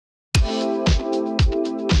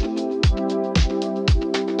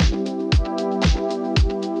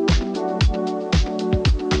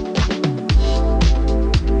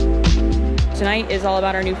tonight is all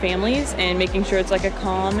about our new families and making sure it's like a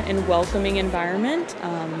calm and welcoming environment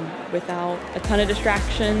without a ton of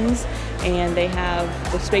distractions, and they have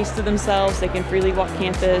the space to themselves. They can freely walk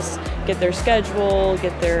campus, get their schedule,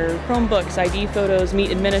 get their Chromebooks, ID photos, meet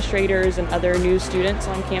administrators and other new students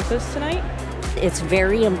on campus tonight. It's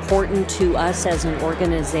very important to us as an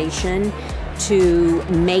organization to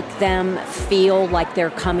make them feel like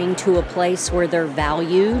they're coming to a place where they're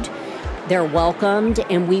valued, they're welcomed,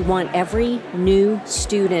 and we want every new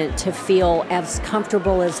student to feel as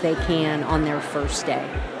comfortable as they can on their first day.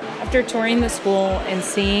 After touring the school and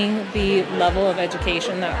seeing the level of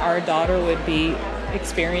education that our daughter would be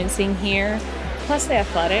experiencing here, plus the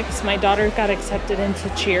athletics, my daughter got accepted into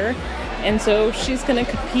cheer, and so she's going to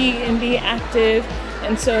compete and be active,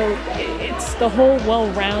 and so it's the whole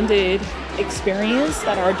well-rounded experience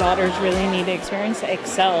that our daughters really need to experience to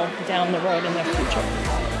excel down the road in their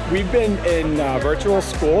future. We've been in virtual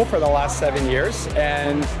school for the last 7 years,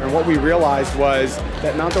 and what we realized was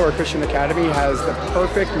that Dora Christian Academy has the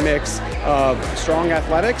perfect mix of strong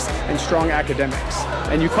athletics and strong academics.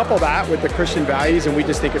 And you couple that with the Christian values, and we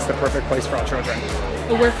just think it's the perfect place for our children.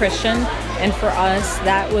 We're Christian, and for us,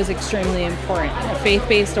 that was extremely important. A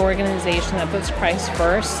faith-based organization that puts Christ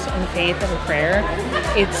first in faith and prayer.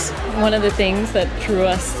 It's one of the things that drew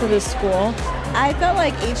us to this school. I felt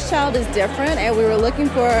like each child is different, and we were looking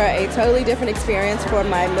for a totally different experience for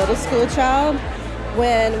my middle school child.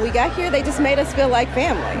 When we got here, they just made us feel like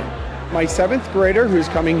family. My 7th grader, who's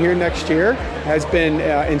coming here next year, has been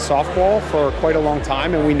in softball for quite a long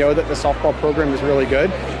time, and we know that the softball program is really good.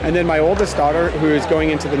 And then my oldest daughter, who is going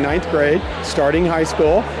into the 9th grade, starting high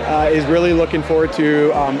school, is really looking forward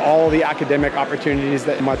to all the academic opportunities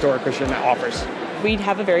that Dora Christian offers. We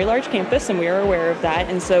have a very large campus, and we are aware of that,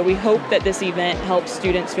 and so we hope that this event helps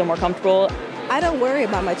students feel more comfortable. I don't worry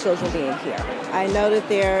about my children being here. I know that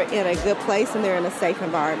they're in a good place and they're in a safe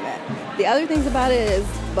environment. The other things about it is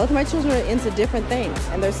both of my children are into different things,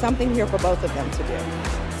 and there's something here for both of them to do.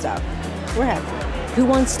 So we're happy. Who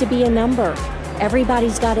wants to be a number?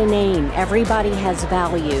 Everybody's got a name. Everybody has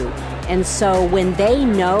value. And so when they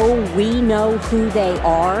know, we know who they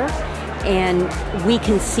are, and we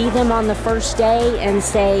can see them on the first day and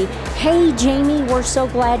say, "Hey, Jamie, we're so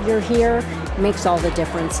glad you're here," makes all the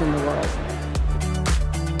difference in the world.